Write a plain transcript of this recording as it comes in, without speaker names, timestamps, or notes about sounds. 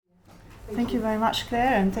Thank you very much,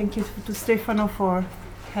 Claire, and thank you to Stefano for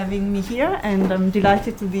having me here. And I'm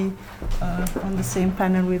delighted to be on the same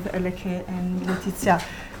panel with Eleke and Letizia.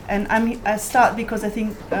 And I start because I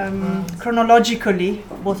think chronologically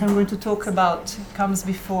what I'm going to talk about comes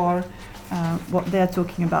before what they're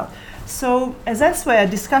talking about. So, as elsewhere,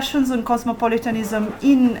 discussions on cosmopolitanism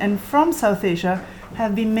in and from South Asia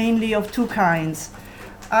have been mainly of two kinds.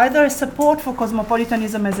 Either a support for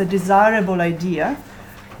cosmopolitanism as a desirable ideal,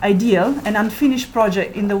 an unfinished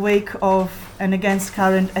project in the wake of and against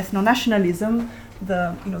current ethno-nationalism.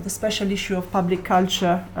 The special issue of public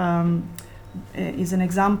culture is an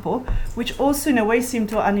example, which also in a way seemed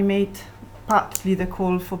to animate partly the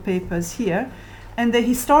call for papers here, and the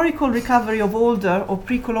historical recovery of older or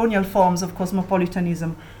pre-colonial forms of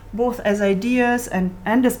cosmopolitanism, both as ideas and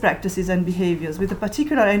as practices and behaviors, with a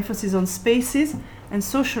particular emphasis on spaces and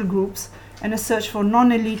social groups and a search for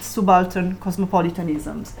non-elite subaltern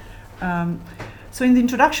cosmopolitanisms. So in the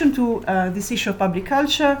introduction to this issue of public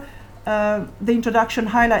culture, the introduction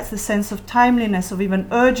highlights the sense of timeliness, of even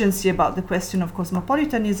urgency about the question of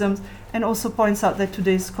cosmopolitanism, and also points out that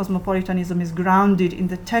today's cosmopolitanism is grounded in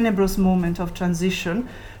the tenebrous moment of transition,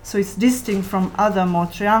 so it's distinct from other more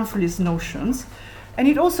triumphalist notions. And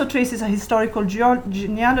it also traces a historical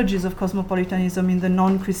genealogies of cosmopolitanism in the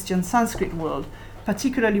non-Christian Sanskrit world,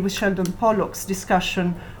 particularly with Sheldon Pollock's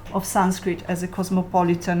discussion of Sanskrit as a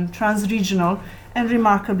cosmopolitan, transregional, and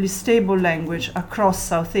remarkably stable language across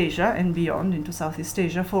South Asia and beyond into Southeast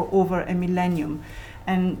Asia for over a millennium.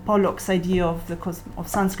 And Pollock's idea of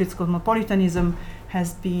Sanskrit's cosmopolitanism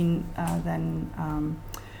has been then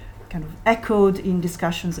kind of echoed in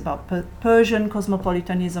discussions about Persian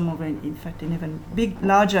cosmopolitanism, or in fact in even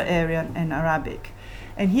larger area, and Arabic.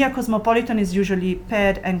 And here cosmopolitan is usually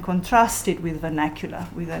paired and contrasted with vernacular,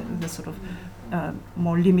 with a sort of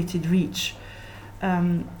more limited reach.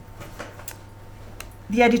 The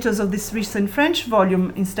editors of this recent French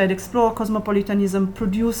volume instead explore cosmopolitanism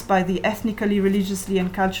produced by the ethnically, religiously,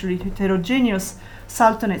 and culturally heterogeneous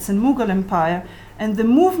sultanates and Mughal Empire, and the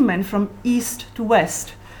movement from east to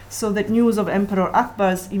west, so that news of Emperor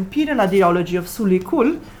Akbar's imperial ideology of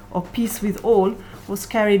Sulh-i-Kul, or peace with all, was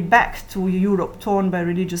carried back to Europe torn by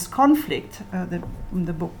religious conflict, that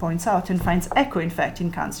the book points out, and finds echo, in fact,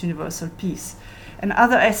 in Kant's universal peace. And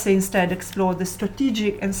other essays instead explore the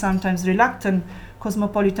strategic and sometimes reluctant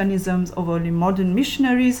cosmopolitanisms of early modern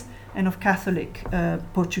missionaries and of Catholic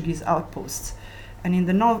Portuguese outposts. And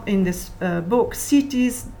in this book,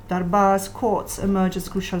 cities, darbars, courts emerge as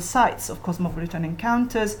crucial sites of cosmopolitan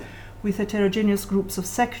encounters with heterogeneous groups of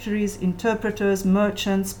secretaries, interpreters,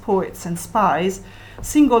 merchants, poets, and spies,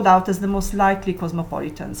 singled out as the most likely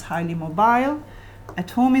cosmopolitans, highly mobile,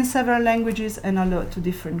 at home in several languages, and alert to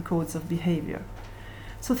different codes of behavior.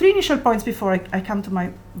 So 3 initial points before I come to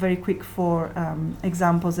my very quick 4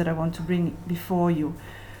 examples that I want to bring before you.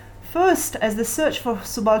 First, as the search for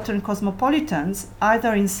subaltern cosmopolitans,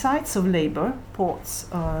 either in sites of labor, ports,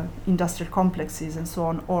 industrial complexes, and so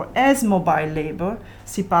on, or as mobile labor,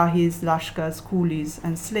 sipahis, lashkars, coolies,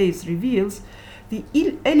 and slaves, reveals the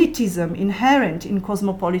elitism inherent in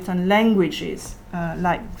cosmopolitan languages,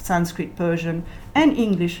 like Sanskrit, Persian, and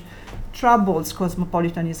English, troubles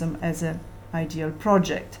cosmopolitanism as an ideal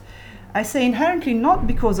project. I say inherently not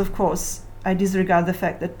because, of course, I disregard the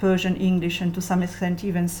fact that Persian, English, and to some extent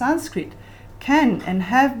even Sanskrit can be and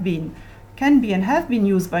have been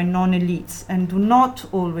used by non-elites and do not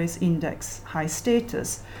always index high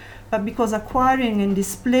status, but because acquiring and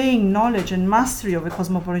displaying knowledge and mastery of a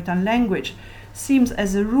cosmopolitan language seems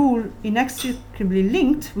as a rule inextricably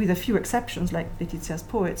linked, with a few exceptions like Letizia's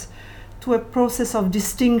poets, to a process of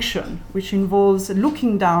distinction, which involves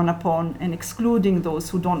looking down upon and excluding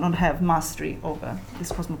those who do not have mastery over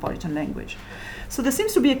this cosmopolitan language. So there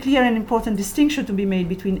seems to be a clear and important distinction to be made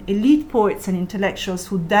between elite poets and intellectuals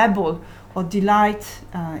who dabble or delight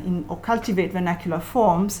in or cultivate vernacular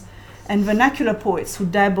forms, and vernacular poets who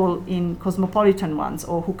dabble in cosmopolitan ones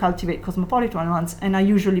or who cultivate cosmopolitan ones and are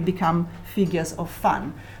usually become figures of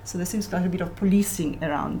fun. So there seems to be a bit of policing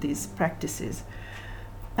around these practices.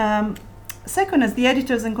 Second, as the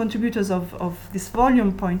editors and contributors of this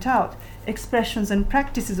volume point out, expressions and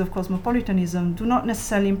practices of cosmopolitanism do not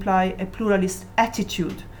necessarily imply a pluralist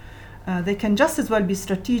attitude. They can just as well be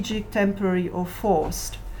strategic, temporary, or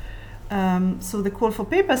forced. So the call for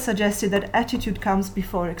paper suggested that attitude comes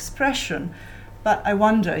before expression. But I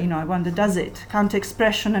wonder, does it? Can't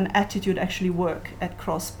expression and attitude actually work at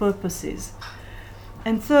cross purposes?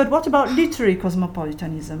 And third, what about literary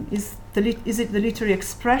cosmopolitanism? Is it the literary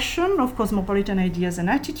expression of cosmopolitan ideas and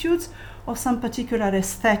attitudes, or some particular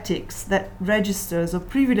aesthetics that registers or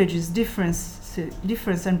privileges differences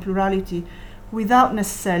difference and plurality without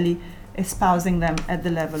necessarily espousing them at the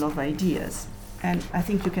level of ideas. And I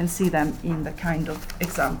think you can see them in the kind of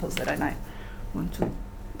examples that I now want to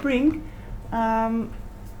bring.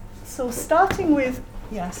 So starting with,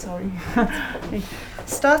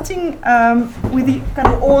 starting with the kind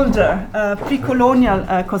of older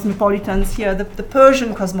pre-colonial cosmopolitans here, the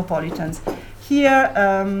Persian cosmopolitans. Here,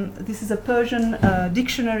 this is a Persian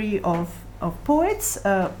dictionary of poets,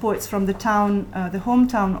 poets from the town, the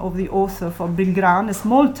hometown of the author for Bilgran, a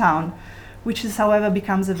small town, which is, however,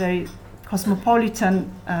 becomes a very cosmopolitan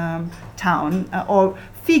town, or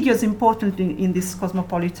figures importantly in this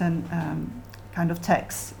cosmopolitan kind of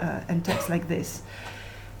text, and texts like this.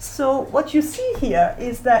 So what you see here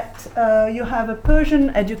is that you have a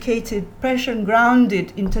Persian-educated,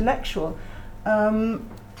 Persian-grounded intellectual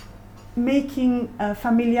making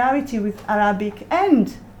familiarity with Arabic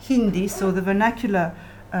and Hindi, so the vernacular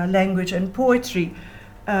language and poetry,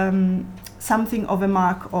 something of a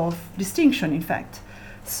mark of distinction, in fact.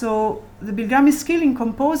 So the Bilgrami's skill in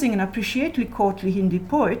composing and appreciably courtly Hindi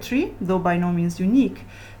poetry, though by no means unique,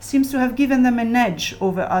 seems to have given them an edge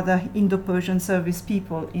over other Indo-Persian service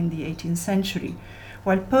people in the 18th century.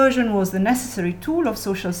 While Persian was the necessary tool of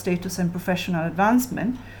social status and professional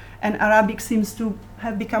advancement, and Arabic seems to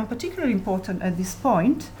have become particularly important at this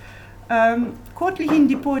point, courtly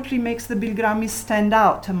Hindi poetry makes the Bilgramis stand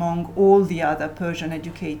out among all the other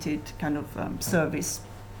Persian-educated kind of service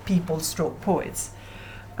people stroke poets.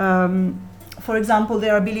 For example,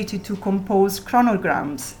 their ability to compose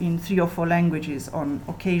chronograms in 3 or 4 languages on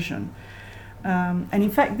occasion. And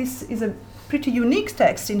in fact, this is a pretty unique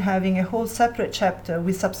text in having a whole separate chapter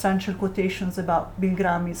with substantial quotations about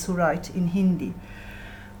Bilgramis who write in Hindi.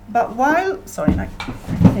 But while, sorry, I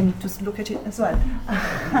need to look at it as well.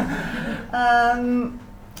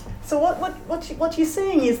 So what he's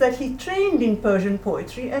saying is that he trained in Persian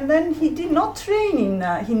poetry, and then he did not train in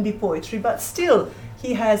Hindi poetry, but still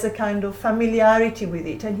he has a kind of familiarity with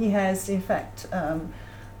it, and he has, in fact,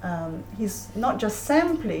 he's not just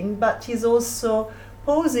sampling, but he's also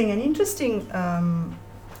posing an interesting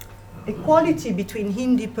equality between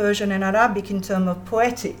Hindi, Persian, and Arabic in terms of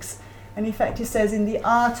poetics. And in fact, he says in the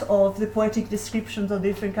art of the poetic descriptions of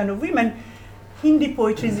different kind of women, Hindi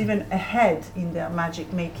poetry is even ahead in their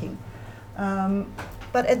magic making.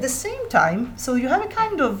 But at the same time, so you have a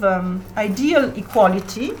kind of ideal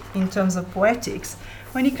equality in terms of poetics.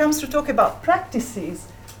 When he comes to talk about practices,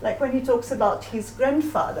 like when he talks about his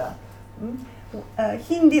grandfather,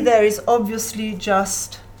 Hindi there is obviously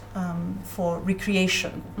just for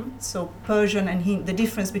recreation. So Persian and Hindi, the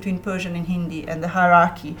difference between Persian and Hindi and the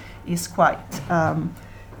hierarchy is quite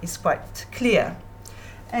clear.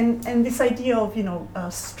 And this idea of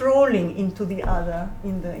strolling into the other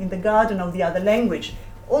in the garden of the other language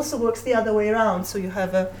also works the other way around. So you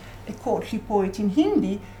have a courtly poet in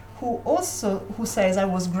Hindi who says, I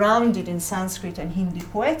was grounded in Sanskrit and Hindi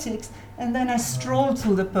poetics, and then I strolled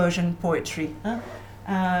through the Persian poetry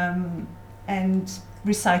and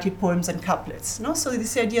recited poems and couplets. No? So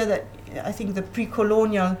this idea that I think the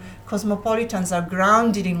pre-colonial cosmopolitans are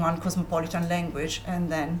grounded in one cosmopolitan language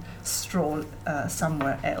and then stroll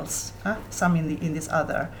somewhere else, some in this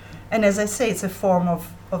other. And as I say, it's a form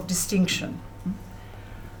of distinction.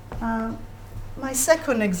 My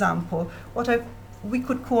second example, we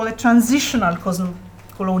could call a transitional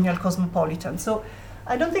colonial cosmopolitan. So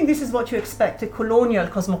I don't think this is what you expect a colonial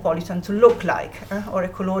cosmopolitan to look like, or a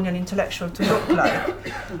colonial intellectual to look like.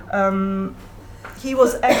 He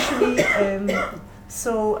was actually kind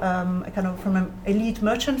of from an elite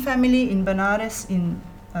merchant family in Benares in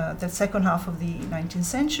the second half of the 19th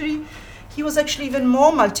century. He was actually even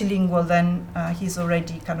more multilingual than his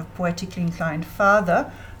already kind of poetically inclined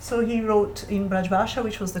father. So he wrote in Brajbhasha,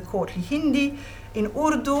 which was the courtly Hindi, in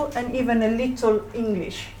Urdu, and even a little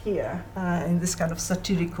English here, in this kind of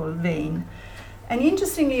satirical vein. And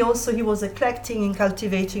interestingly also, he was eclectic in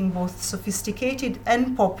cultivating both sophisticated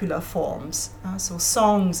and popular forms, so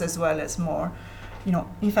songs as well as more,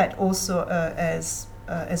 in fact also as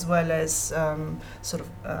well as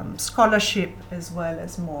scholarship, as well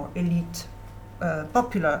as more elite,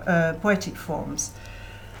 popular poetic forms.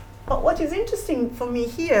 But what is interesting for me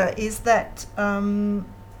here is that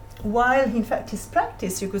while in fact his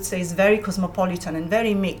practice, you could say, is very cosmopolitan and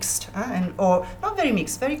very mixed, or not very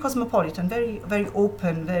mixed, very cosmopolitan, very, very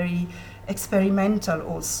open, very experimental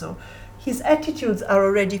also, his attitudes are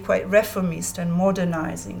already quite reformist and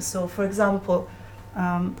modernizing. So for example,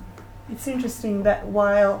 it's interesting that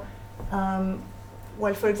while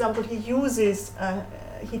for example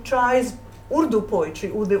he tries Urdu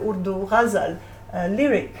poetry, Urdu ghazal,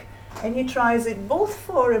 lyric, And he tries it both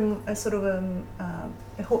for a sort of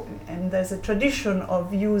and there's a tradition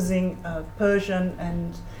of using Persian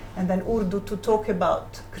and then Urdu to talk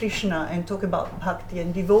about Krishna and talk about bhakti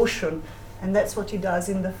and devotion. And that's what he does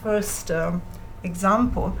in the first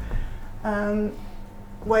example.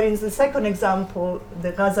 Whereas the second example,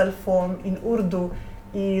 the ghazal form in Urdu,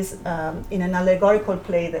 is in an allegorical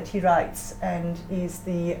play that he writes, and is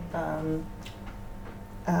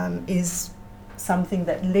something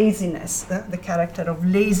that laziness, the character of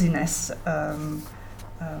laziness,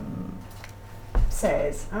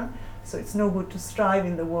 says. So it's no good to strive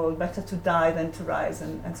in the world, better to die than to rise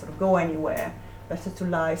and sort of go anywhere, better to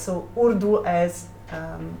lie. So Urdu as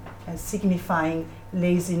signifying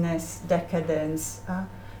laziness, decadence,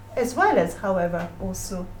 as well as, however,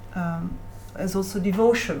 also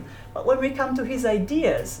devotion. But when we come to his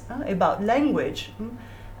ideas about language,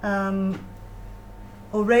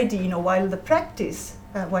 already, while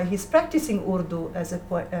he's practicing Urdu has a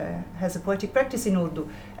poetic practice in Urdu,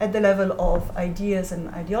 at the level of ideas and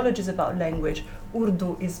ideologies about language,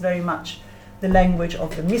 Urdu is very much the language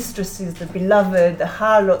of the mistresses, the beloved, the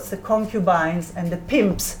harlots, the concubines, and the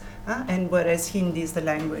pimps, and whereas Hindi is the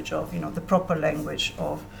language of, the proper language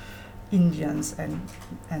of Indians and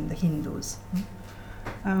the Hindus.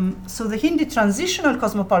 So the Hindi transitional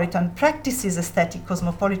cosmopolitan practices aesthetic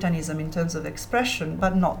cosmopolitanism in terms of expression,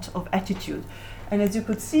 but not of attitude. And as you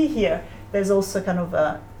could see here, there's also kind of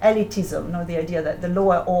elitism, the idea that the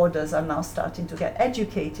lower orders are now starting to get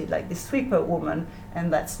educated, like the sweeper woman,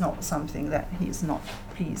 and that's not something that he's not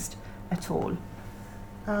pleased at all.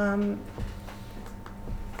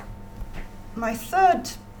 My third,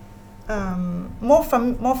 more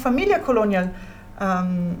familiar colonial,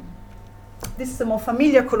 this is a more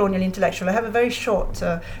familiar colonial intellectual. I have a very short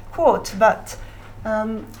quote, but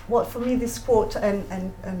what for me this quote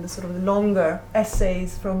and the sort of longer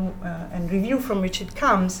essays from and review from which it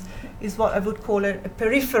comes is what I would call a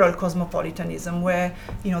peripheral cosmopolitanism, where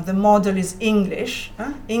the model is English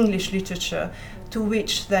literature, to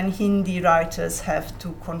which then Hindi writers have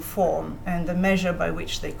to conform, and the measure by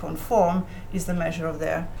which they conform is the measure of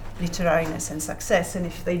their literariness and success. And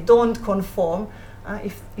if they don't conform,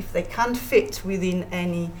 if they can't fit within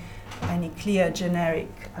any clear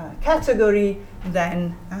generic category,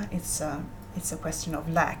 then it's a question of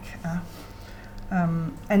lack.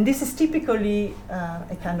 And this is typically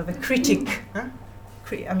a kind of a critic.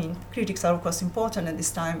 Critics are of course important at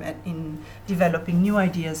this time in developing new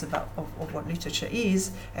ideas of what literature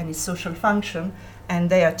is and its social function, and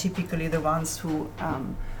they are typically the ones who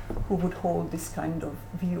would hold this kind of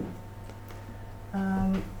view.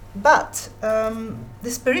 But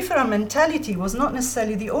this peripheral mentality was not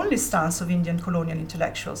necessarily the only stance of Indian colonial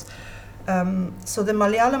intellectuals. So the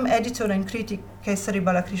Malayalam editor and critic Kesari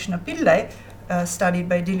Balakrishna Pillai, studied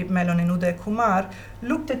by Dilip Menon and Uday Kumar,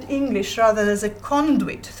 looked at English rather as a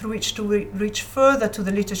conduit through which to reach further to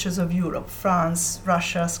the literatures of Europe, France,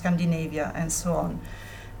 Russia, Scandinavia, and so on.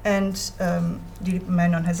 And Dilip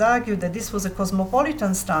Menon has argued that this was a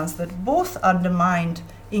cosmopolitan stance that both undermined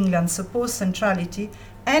England's supposed centrality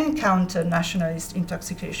and counter nationalist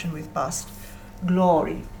intoxication with past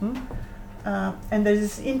glory. And has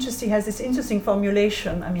this interesting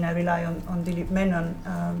formulation. I rely on Dilip Menon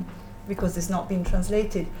because it's not been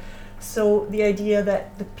translated. So the idea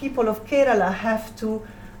that the people of Kerala have to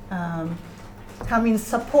come in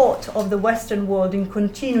support of the Western world in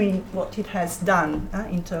continuing what it has done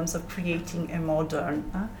in terms of creating a modern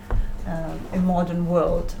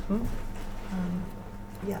world.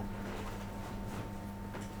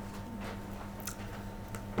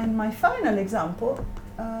 And my final example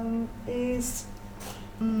is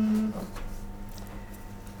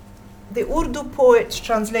the Urdu poet,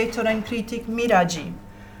 translator, and critic Miraji,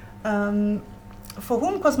 for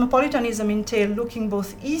whom cosmopolitanism entailed looking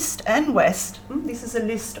both east and west. This is a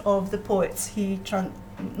list of the poets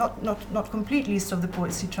not complete list of the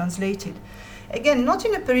poets he translated. Again, not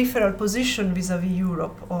in a peripheral position vis-a-vis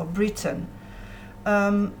Europe or Britain.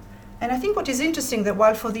 And I think what is interesting that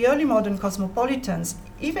while for the early modern cosmopolitans,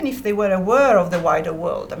 even if they were aware of the wider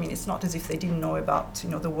world, it's not as if they didn't know about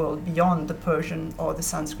the world beyond the Persian or the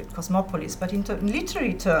Sanskrit cosmopolis, but in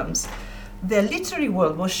literary terms, their literary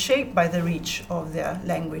world was shaped by the reach of their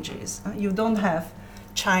languages. You don't have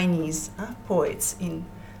Chinese poets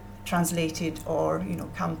translated or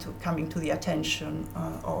coming to the attention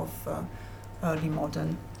of early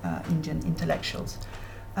modern Indian intellectuals.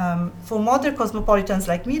 For modern cosmopolitans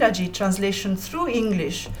like Miraji, translation through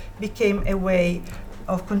English became a way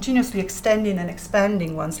of continuously extending and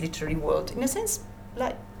expanding one's literary world, in a sense,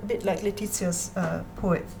 a bit like Letizia's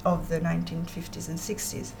poet of the 1950s and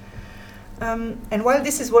 60s. And while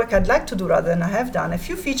this is work I'd like to do rather than I have done, a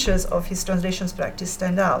few features of his translations practice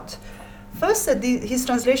stand out. First, that his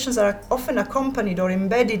translations are often accompanied or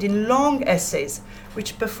embedded in long essays,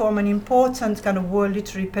 which perform an important kind of world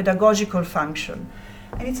literary pedagogical function.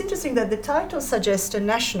 And it's interesting that the title suggests a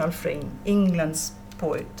national frame, England's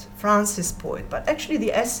poet, France's poet, but actually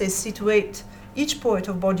the essays situate each poet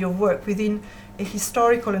or body of work within a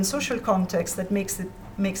historical and social context that makes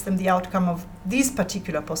them the outcome of these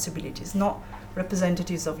particular possibilities, not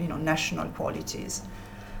representatives of national qualities.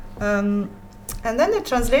 And then the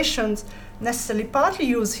translations necessarily partly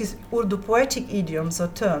use his Urdu poetic idioms or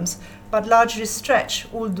terms, but largely stretch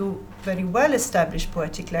Urdu very well-established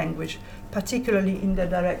poetic language, particularly in the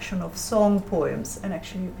direction of song poems. And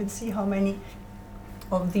actually you can see how many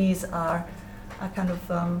of these are kind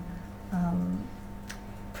of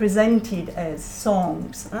presented as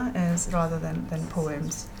songs, as rather than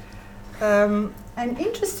poems. And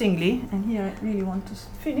interestingly, and here I really want to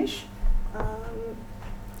finish,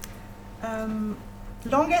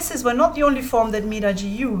 long essays were not the only form that Miraji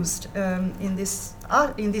used in this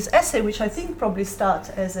essay, which I think probably starts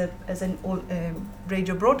as a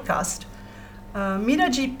radio broadcast.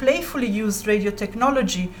 Miraji playfully used radio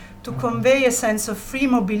technology to convey a sense of free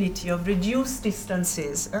mobility, of reduced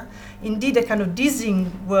distances, indeed a kind of dizzying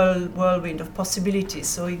whirlwind of possibilities.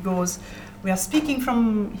 So he goes, we are speaking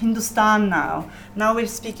from Hindustan now we're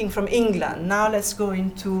speaking from England, now let's go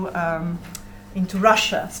into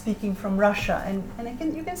Russia, speaking from Russia.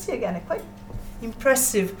 And you can see again a quite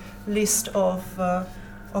impressive list of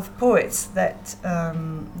poets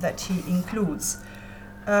that he includes.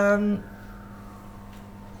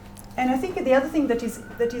 And I think the other thing that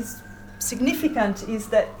is significant is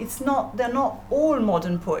that they're not all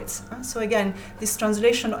modern poets. So again, this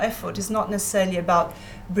translation effort is not necessarily about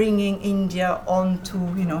bringing India onto,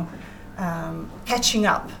 catching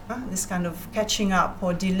up, this kind of catching up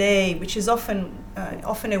or delay, which is often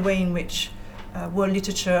a way in which world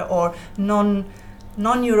literature or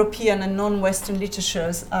non-European and non-Western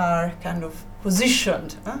literatures are kind of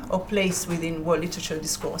positioned or placed within world literature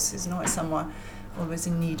discourses, as someone always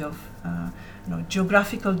in need of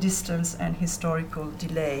geographical distance and historical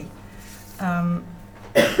delay.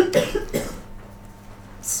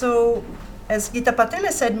 So, as Gita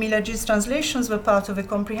Patel said, Miraji's translations were part of a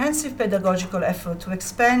comprehensive pedagogical effort to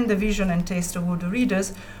expand the vision and taste of Urdu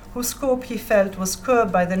readers, whose scope he felt was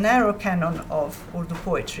curbed by the narrow canon of Urdu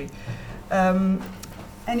poetry.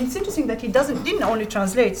 And it's interesting that he didn't only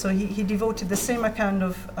translate, so he devoted the same kind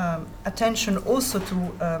of attention also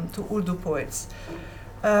to Urdu poets.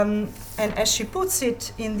 And as she puts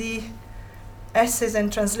it, in the essays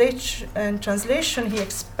and translation, he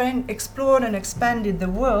explored and expanded the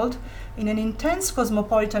world in an intense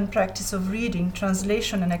cosmopolitan practice of reading,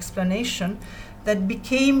 translation, and explanation that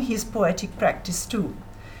became his poetic practice too.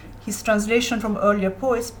 His translation from earlier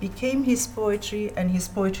poets became his poetry, and his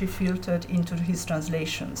poetry filtered into his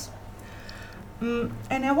translations. And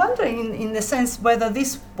I wonder, in the sense, whether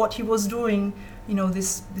what he was doing,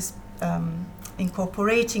 this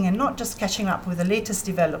incorporating and not just catching up with the latest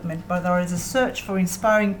development, but there is a search for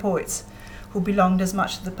inspiring poets who belonged as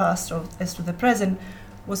much to the past as to the present,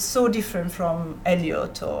 was so different from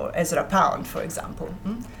Eliot or Ezra Pound, for example.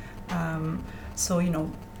 So,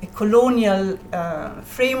 a colonial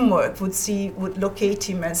framework would locate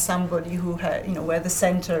him as somebody who had, where the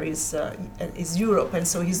center is Europe, and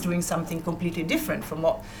so he's doing something completely different from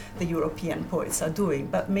what the European poets are doing.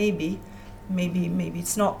 But maybe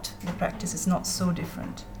it's not, the practice is not so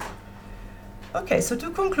different. Okay, so to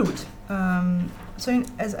conclude,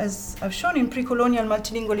 as I've shown in pre-colonial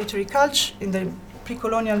multilingual literary culture, in the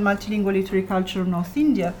pre-colonial multilingual literary culture of North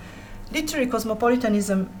India, literary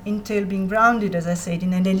cosmopolitanism entailed being grounded, as I said,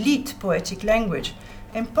 in an elite poetic language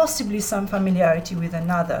and possibly some familiarity with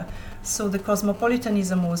another. So the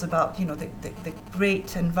cosmopolitanism was about, the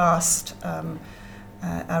great and vast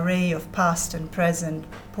array of past and present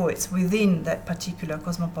poets within that particular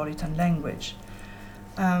cosmopolitan language.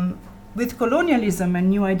 With colonialism and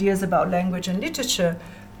new ideas about language and literature,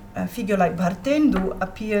 a figure like Bhartendu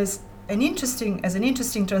appears as an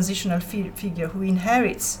interesting transitional figure who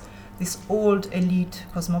inherits this old elite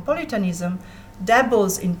cosmopolitanism,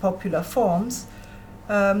 dabbles in popular forms,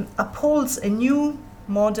 upholds a new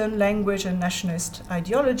modern language and nationalist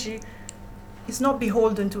ideology, is not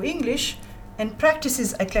beholden to English, and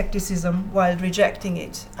practices eclecticism while rejecting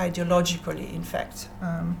it ideologically, in fact.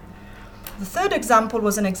 The third example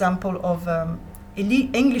was an example of elite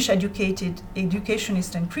English-educated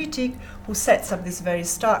educationist and critic who sets up this very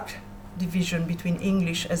stark division between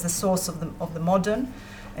English as the source of the modern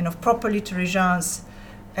and of proper literary genres,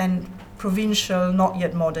 and provincial, not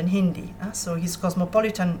yet modern Hindi. So his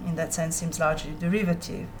cosmopolitan, in that sense, seems largely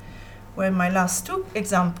derivative. Where my last two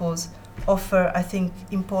examples offer, I think,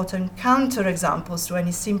 important counter-examples to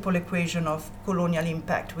any simple equation of colonial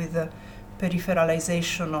impact with the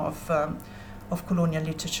peripheralization of colonial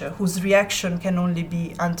literature, whose reaction can only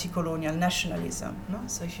be anti-colonial nationalism. No?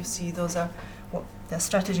 So if you see, their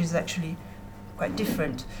strategy is actually quite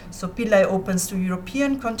different. So Pillai opens to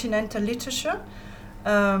European continental literature,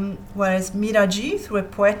 whereas Miraji, through a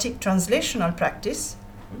poetic translational practice,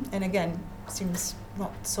 and again, seems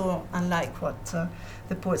not so unlike what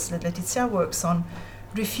the poets that Letizia works on,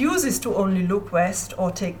 refuses to only look west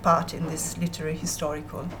or take part in this literary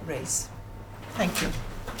historical race. Thank you.